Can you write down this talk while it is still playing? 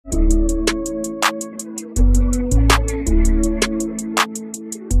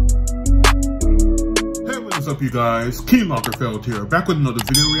up, you guys? King Lagerfeld here, back with another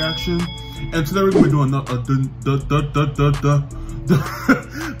video reaction. And today we're going to be doing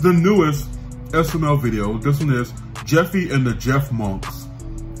the newest SML video. This one is Jeffy and the Jeffmunks.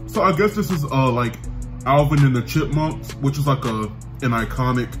 So I guess this is like Alvin and the Chipmunks, which is like an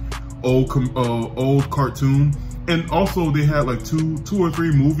iconic old cartoon. And also they had like two or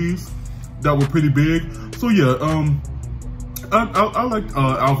three movies that were pretty big. So yeah, I like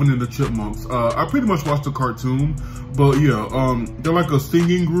Alvin and the Chipmunks. I pretty much watched the cartoon, but yeah, they're like a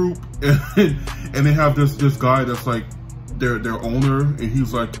singing group, and they have this guy that's like their owner, and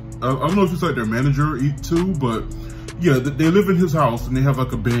he's like, I don't know if he's like their manager too, but yeah, they live in his house, and they have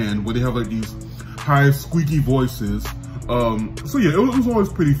like a band where they have like these high squeaky voices. So yeah, it was always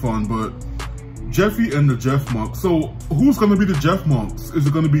pretty fun. But Jeffy and the Jeffmunks. So who's gonna be the Jeffmunks? Is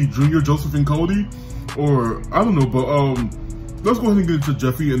it gonna be Junior, Joseph, and Cody, or I don't know? But let's go ahead and get into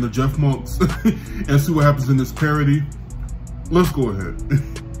Jeffy and the Jeffmunks and see what happens in this parody. Let's go ahead.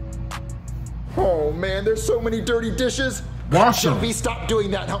 Oh man, there's so many dirty dishes. Wash them. Jeffy, stop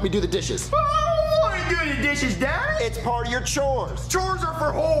doing that and help me do the dishes. I don't want to do the dishes, Dad. It's part of your chores. Chores are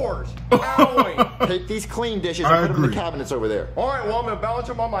for whores. Owie. Take these clean dishes and put them in the cabinets over there. All right, well, I'm going to balance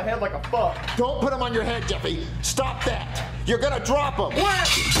them on my head like a fuck. Don't put them on your head, Jeffy. Stop that. You're going to drop them.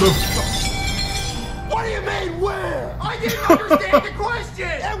 What do you mean, where? I didn't understand the question.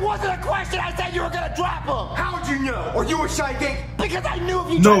 It wasn't a question. I said you were going to drop them. How'd you know? Are you a psychic? Because I knew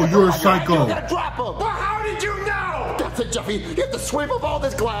if you No, you're a psycho. You were going to drop them. But how did you know? That's it, Jeffy. You have to sweep up all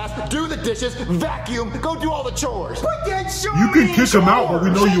this glass, do the dishes, vacuum, go do all the chores. But that's so You can many kick him out, but we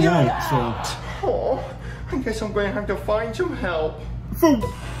know you Figure it won't. out. So. Oh, I guess I'm going to have to find some help.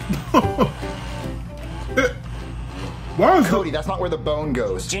 Why is Cody, that's not where the bone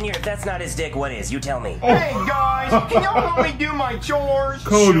goes. Junior, if that's not his dick, what is? You tell me. Hey, guys, can y'all help me do my chores?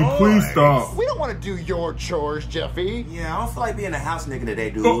 Cody, please stop. We don't want to do your chores, Jeffy. Yeah, I don't feel like being a house nigga today,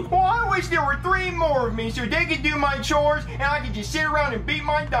 dude. Well, I wish there were 3 more of me so they could do my chores and I could just sit around and beat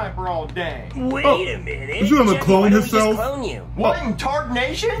my diaper all day. Wait a minute. Is he gonna Jeffy, clone why don't we himself? just clone you? What in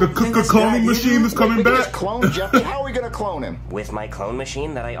tarnation? The cloning machine is coming We can back? just clone Jeffy. How are we going to clone him? With my clone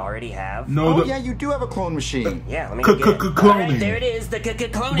machine that I already have? No, Oh, yeah, you do have a clone machine. Yeah, let me go get it. cloning. All right, there it is, the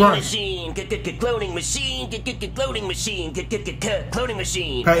cloning Right. machine. Cloning machine. Cloning machine. Cloning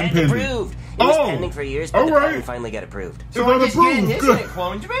machine. Patent pending. Approved. It was pending for years, but the alright. patent finally got approved. It's So not I just get in approved. this and it Good.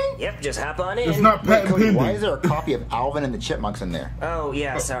 clones me? Yep, just hop on in. It's not patent Cody, pending. why is there a copy of Alvin and the Chipmunks in there? Oh,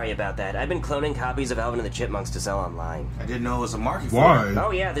 yeah, sorry about that. I've been cloning copies of Alvin and the Chipmunks to sell online. I didn't know it was a market for Why? it.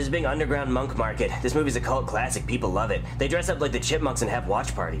 Oh yeah, there's a big underground monk market. This movie's a cult classic. People love it. They dress up like the Chipmunks and have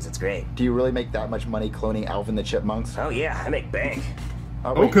watch parties. It's great. Do you really make that much money cloning Alvin the Chipmunks? Oh yeah, I make bank.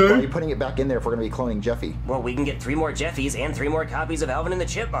 Oh, wait, Okay. Why are you putting it back in there if we're going to be cloning Jeffy? Well, we can get 3 more Jeffys and 3 more copies of Alvin and the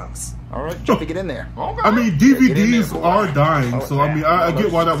Chipmunks. All right, Jeffy, get in there. Okay. I mean, Get in DVDs there, boy. are dying, so I mean, I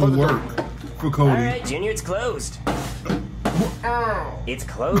get why that would work for Cody. All right, Junior, it's closed. It's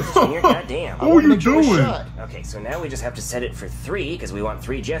closed, Junior. Goddamn. What are you Make sure it's doing? shut. Okay, so now we just have to set it for 3 because we want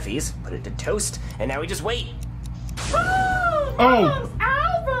 3 Jeffys. Put it to toast, and now we just wait. Oh,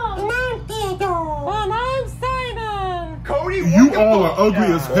 Cody, you what the all fuck? are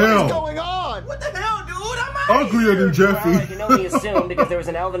ugly as What is hell. going on? What the hell, dude? I'm out Uglier than Well, I Jeffy. can only assume because there was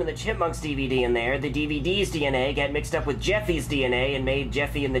an Alvin and the Chipmunks DVD in there. The DVD's DNA got mixed up with Jeffy's DNA and made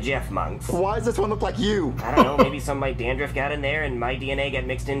Jeffy and the Jeffmunks. Why does this one look like you? I don't know, maybe some of my dandruff got in there and my DNA got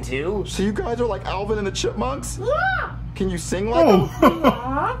mixed in too. So you guys are like Alvin and the Chipmunks? Yeah. Can you sing like Oh,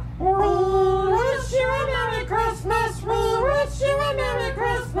 We wish you a Merry Christmas. We wish you a Merry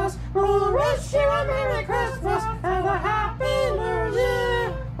Christmas. We wish you a Merry Christmas and a Happy New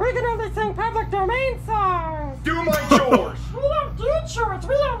Year. We can only sing public domain songs. Do my chores. We don't do chores.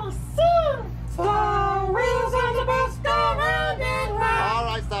 We only sing. Sleigh wheels on the bus go round and round. All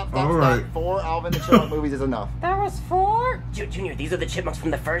right, stop. All right. 4 Alvin and the Chipmunk movies is enough. There was 4. Junior, these are the Chipmunks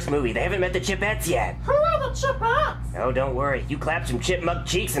from the first movie. They haven't met the Chipettes yet. Who are the Chipmunks? Oh, don't worry. You clapped some chipmunk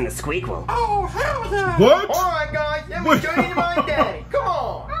cheeks in the squeakquel. Oh, hell yeah. what? All right, guys, let me Wait. show you to my daddy. Come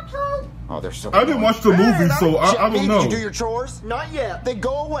on. Okay. Oh, they're so I didn't watch the movie, so I Jeffy, don't know. Did you do your chores? Not yet. Then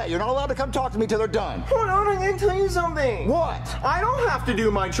go away. You're not allowed to come talk to me till they're done. Hold on, I'm gonna tell you something. What? I don't have to do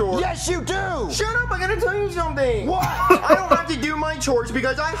my chores. Yes, you do. Shut up, I gotta tell you something. What? I don't have to do my chores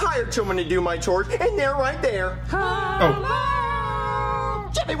because I hired someone to do my chores, and they're right there. Oh.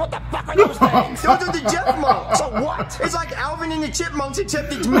 Jeffy, what the fuck are those things? Those are the Jeffmunks. So what? It's like Alvin and the Chipmunks,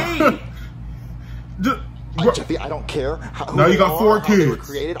 except it's me. Jeffy, I don't care. Who Now you they got are, 4 how they were kids.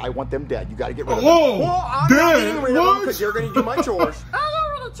 created. I want them dead. You got to get rid of them. Whoa! Well, I'm not getting Dead? rid of them What? because you're gonna do my chores.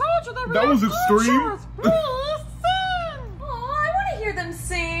 I already told you That was extreme. Please sing. Oh, I want to hear them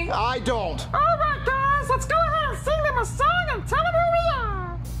sing. I don't. All right, guys, let's go ahead a song and tell them who we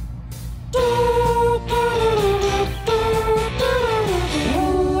are.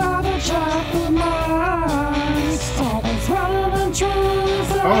 We are the Jeffmunks. Always running in trees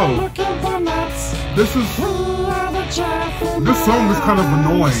and looking for nuts. This is. We are the Jeffmunks. This song is kind of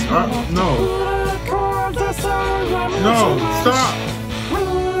annoying. No. No, stop. We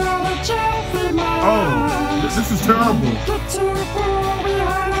are the Jeffmunks. Oh, this is terrible. Get to we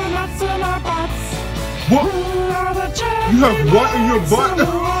have nuts in our butts. What? We are the You have what in your butt?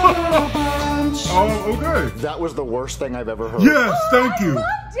 Oh, okay. That was the worst thing I've ever heard. Yes, thank you. I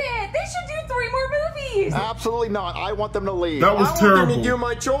loved it. They should do 3 more movies. Absolutely not. I want them to leave. That was I terrible. want them to do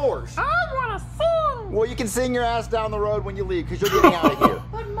my chores. I want to sing. Well, you can sing your ass down the road when you leave, because you're getting out of here.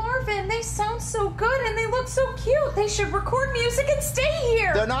 But Marvin, they sound so good and they look so cute. They should record music and stay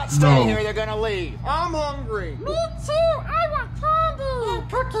here. They're not staying No. here. They're gonna leave. I'm hungry. Me too. I want candy and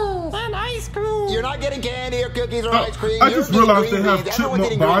cookies and ice cream. You're not getting candy or cookies or ice cream. I You're just getting realized green they have beans. Everyone's chipmunk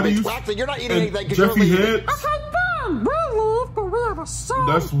getting green beans. bodies Well, actually, you're not eating and anything because you're Jeffy leaving. heads. Okay, fine. We'll leave, but we have a song.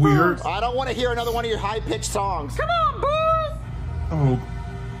 That's weird. first. I don't want to hear another one of your high-pitched songs. Come on, boys. Oh,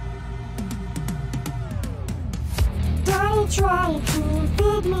 Daddy tried to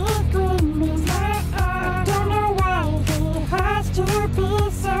feed me green beans. I don't know why he has to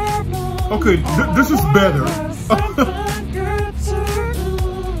be so mean. okay. This is better. Something good to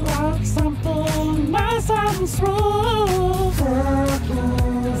eat, like something nice and sweet.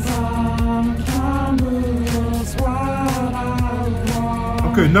 Cookies and candy is what I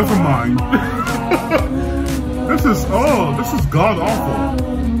want. Okay, never mind. This is god awful.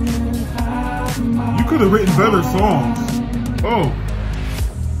 You could have written better songs. Oh,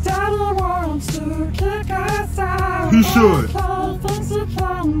 Daddy wants to kick us out. He should. He thinks he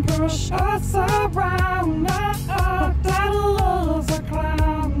can push us around. Daddy is a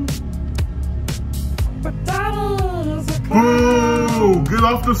clown. But Daddy is a clown. boo! Get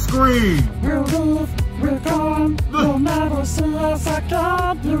off the screen. We'll leave, we're gone. You'll never see us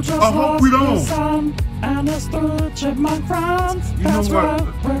again. You just I hope lost we your don't. son and his 3 chipmunk friends. You That's know what?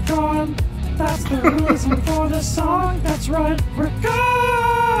 right, we're gone. That's the reason for this song. That's right, we're gone.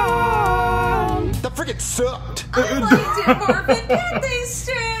 That freaking sucked. I liked it, Marvin. Can't they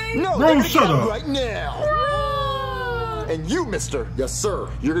stay? No, Rose, they're gonna shut get out up. right now. And you, mister. Yes, sir.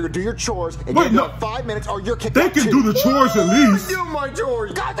 You're gonna do your chores and Wait, get no. done in 5 minutes or you're kicked They out can too. do the chores at least. Do my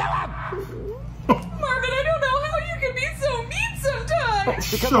chores. God damn it! Marvin, I don't know how you can be so mean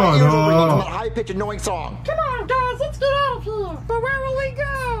sometimes. Because Shut my ears are ringing from that up. high-pitched annoying song. Come on, guys, let's get out of here. But where will we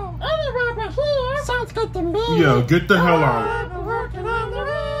go? Anywhere but here. Sounds good to me. Yeah, get the hell out. We're working on the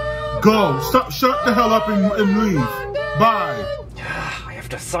road. Go. Stop. Shut the hell up and leave. Bye. I have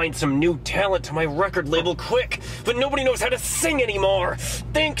to sign some new talent to my record label quick, but nobody knows how to sing anymore.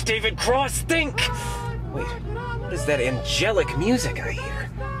 Think, David Cross, think. Wait, what is that angelic music I hear?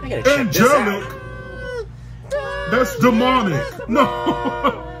 I gotta check this Angelic. out. That's demonic. No.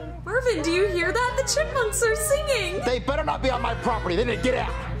 Marvin, do you hear that? The chipmunks are singing. They better not be on my property. They need to get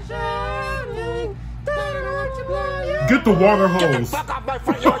out. Get the water Get the hose. fuck off my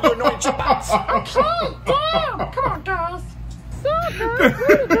front yard, you annoying chipmunks. Okay, damn. Come on, guys. So, guys, where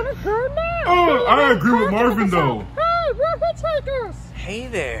are we gonna go now? Oh, I agree with Marvin though. Hey, where will take us? Hey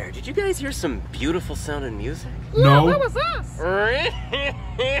there, did you guys hear some beautiful sounding music? Yeah, No. that was us. Really?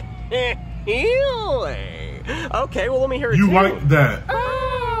 Okay, well let me hear it. You too. like that?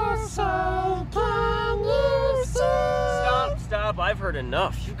 Oh, so can you see? Stop, I've heard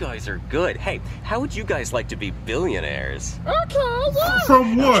enough. You guys are good. Hey, how would you guys like to be billionaires? Okay, yeah.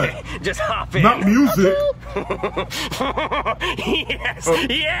 From what? Okay, just hop in. Not music. Yes,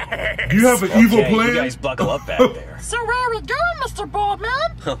 yes! Do you have an evil Okay, plan? you guys buckle up back there. So where are we going, Mr.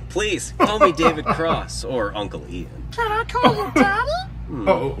 Baldman? Please, call me David Cross or Uncle Ian. Can I call you Daddy?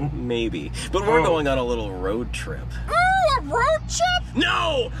 Uh-oh. Maybe. But we're Oh. going on a little road trip. Oh, a road trip?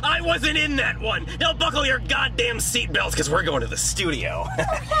 No! I wasn't in that one! Now buckle your goddamn seatbelts, because we're going to the studio.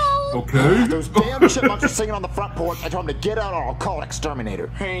 Okay. Those damn chipmunks are singing on the front porch. I told them to get out or I'll call an exterminator.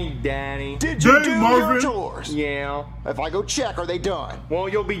 Hey, Daddy. Did you Dang, do your Marvin. chores? Yeah. If I go check, are they done? Well,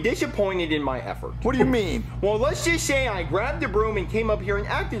 you'll be disappointed in my effort. What do you mean? Well, let's just say I grabbed the broom and came up here and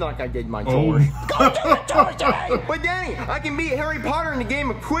acted like I did my Oh. chores. Go do the chores, Daddy! But Danny, I can beat Harry Potter in the game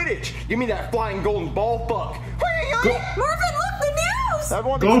of Quidditch. Give me that flying golden ball fuck. Go, Marvin, look, the news!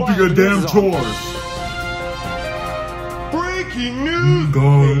 Everyone be go do quiet, your the damn news is on. chores. Breaking news!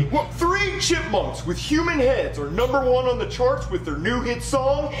 God. What, 3 chipmunks with human heads are #1 on the charts with their new hit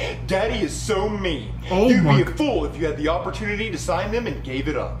song, Daddy Is So Mean. Oh You'd my. be a fool if you had the opportunity to sign them and gave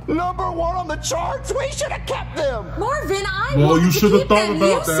it up. #1 on the charts? We should have kept them. Marvin, I Well, wanted you to should have keep thought them.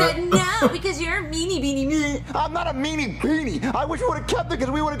 about You that. said no because you're a meanie beanie me. I'm not a meanie beanie. I wish we would have kept them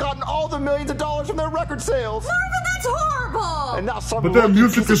because we would have gotten all the millions of dollars from their record sales. Marvin, that's horrible. And now some But that lucky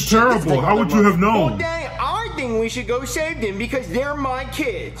music piece of is shit is terrible. taking How their would you have Well, known? dang, I think we should go save them because they're my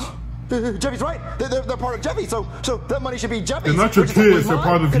kids. Jeffy's right. They're part of Jeffy, so that money should be Jeffy's. They're not your which is technically kids, they're mine,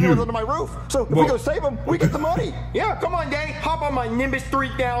 part of because it you. was under my roof. So if Well- we go save them, we get the money. Yeah, come on, Daddy. Hop on my Nimbus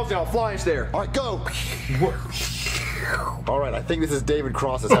 3000. I'll fly us there. All right, go. All right, I think this is David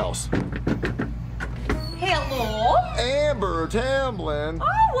Cross's house. Hello? Amber Tamblyn.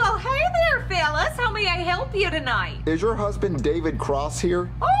 Oh, well, hey there, fellas. How may I help you tonight? Is your husband David Cross here?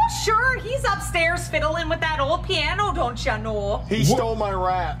 Oh, sure. He's upstairs fiddling with that old piano, don't you know? He stole my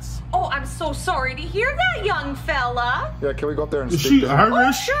rats. Oh, I'm so sorry to hear that, young fella. Yeah, can we go up there and Is speak she to him?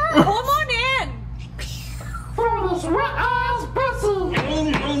 Irish? Sure, come on in. For this wet-ass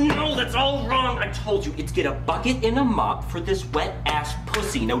pussy. No, that's all wrong. I told you, it's get a bucket and a mop for this wet-ass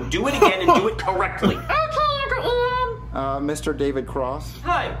pussy. Now do it again and do it correctly. Okay, Uncle Ian. Mr. David Cross?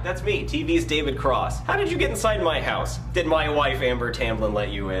 Hi, that's me, TV's David Cross. How did you get inside my house? Did my wife, Amber Tamblyn, let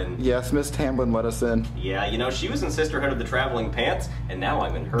you in? Yes, Miss Tamblyn let us in. Yeah, you know, she was in Sisterhood of the Traveling Pants, and now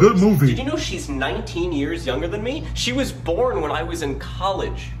I'm in hers. Good movie. Did you know she's 19 years younger than me? She was born when I was in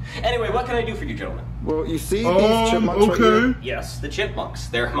college. Anyway, what can I do for you, gentlemen? Well, you see these chipmunks right okay. here? Yes, the Chipmunks.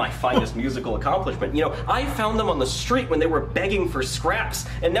 They're my finest musical accomplishment. You know, I found them on the street when they were begging for scraps,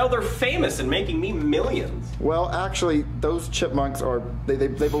 and now they're famous and making me millions. Well, actually, those chipmunks are, they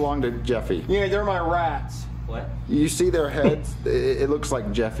belong to Jeffy. Yeah, they're my rats. What? You see their heads? It looks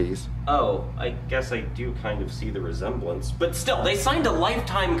like Jeffy's. Oh, I guess I do kind of see the resemblance. But still, they signed a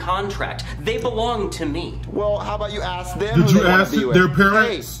lifetime contract. They belong to me. Well, how about you ask them Did who you they wanna ask be with? their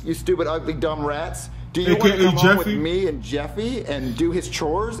parents? Hey, you stupid, ugly, dumb rats. Do you want to AKA come on with Jeffy? me and Jeffy and do his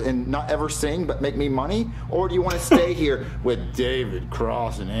chores and not ever sing but make me money? Or do you want to stay here with David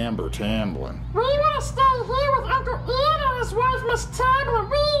Cross and Amber Tamblyn? We want to stay here with Uncle Ian and his wife, Miss Tamblyn.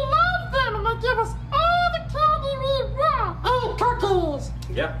 We love them, and they give us all the candy we want and cookies.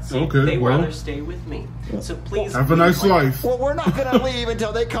 Yeah, see, Okay, they'd well. rather stay with me. So please Have a nice life. Well, we're not going to leave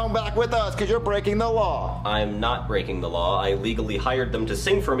until they come back with us because you're breaking the law. I'm not breaking the law. I legally hired them to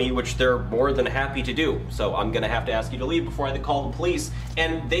sing for me, which they're more than happy to do. So I'm gonna have to ask you to leave before I call the police,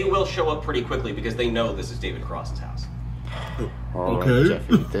 and they will show up pretty quickly because they know this is David Cross's house. All right, Okay.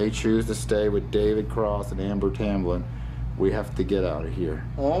 Jeffy, if they choose to stay with David Cross and Amber Tamblyn, we have to get out of here.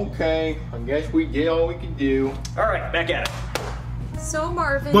 Okay, I guess we did all we could do. All right, back at it. So,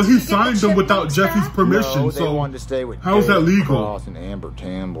 Marvin, But did he you get the signed them without chipmunks Jeffy's back? permission, No, they so wanted to stay with how is that David legal? Cross and Amber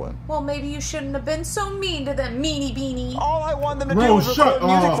Tamblyn. Well, maybe you shouldn't have been so mean to them, meanie beanie. All I want them to Bro, do is shut record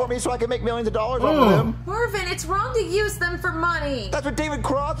music up. for me so I can make millions of dollars Oh. off of them. Marvin, it's wrong to use them for money. That's what David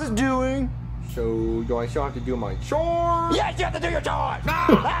Cross is doing. So, do I still have to do my chores? Yes, you have to do your chores.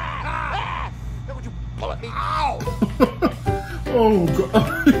 Would you pull at me? Ow! Oh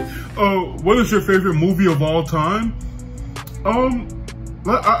god. What is your favorite movie of all time?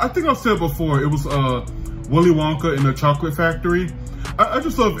 I think I've said before, it was Willy Wonka in the Chocolate Factory. I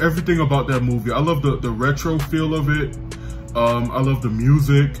just love everything about that movie. I love the retro feel of it. I love the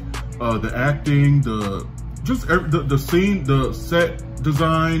music, the acting, the scene, the set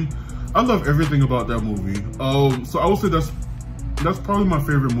design. I love everything about that movie. So I would say that's probably my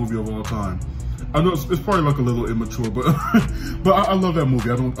favorite movie of all time. I know it's probably like a little immature, but but I love that movie.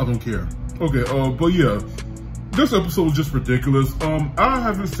 I don't care. Okay, but yeah, this episode was just ridiculous. I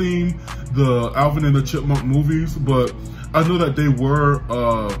haven't seen the Alvin and the Chipmunk movies, but I know that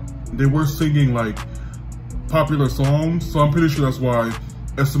they were singing like popular songs, so I'm pretty sure that's why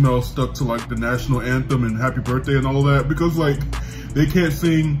SML stuck to like the national anthem and Happy Birthday and all that, because like they can't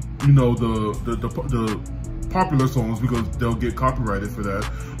sing, you know, the popular songs because they'll get copyrighted for that.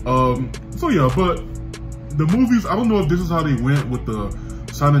 So yeah, but the movies, I don't know if this is how they went with the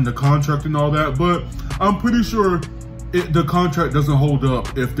signing the contract and all that, but I'm pretty sure the contract doesn't hold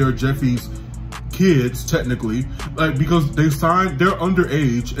up if they're Jeffy's kids technically, like because they're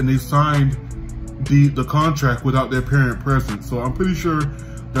underage and they signed the contract without their parent present. So I'm pretty sure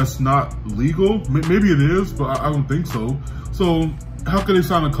that's not legal. Maybe it is, but I don't think so. So how can they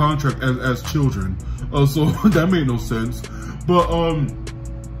sign a contract as children? So that made no sense. But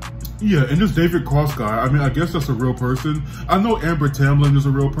yeah, and this David Cross guy, I mean, I guess that's a real person. I know Amber Tamblyn is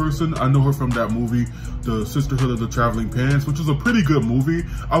a real person. I know her from that movie, The Sisterhood of the Traveling Pants, which is a pretty good movie.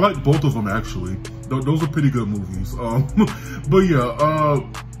 I like both of them, actually. Those are pretty good movies. But yeah,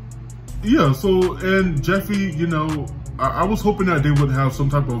 yeah, so, and Jeffy, you know, I was hoping that they would have some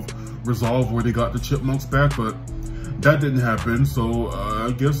type of resolve where they got the chipmunks back, but that didn't happen, so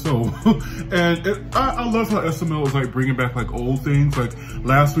I guess so. And I love how SML is like bringing back like old things. Like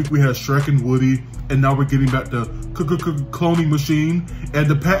last week we had Shrek and Woody, and now we're getting back the cloning machine, and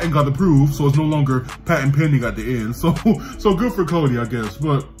the patent got approved, so it's no longer patent pending at the end. So good for Cody, I guess.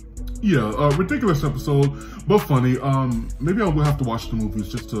 But yeah, ridiculous episode, but funny. Maybe I will have to watch the movies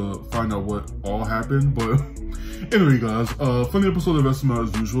just to find out what all happened. But anyway, guys, funny episode of SML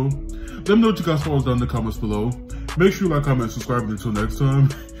as usual. Let me know what you guys thought down in the comments below. Make sure you like, comment, subscribe, and until next time,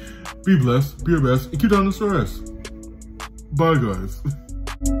 be blessed, be your best, and keep down the stress. Bye,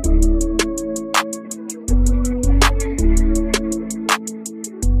 guys.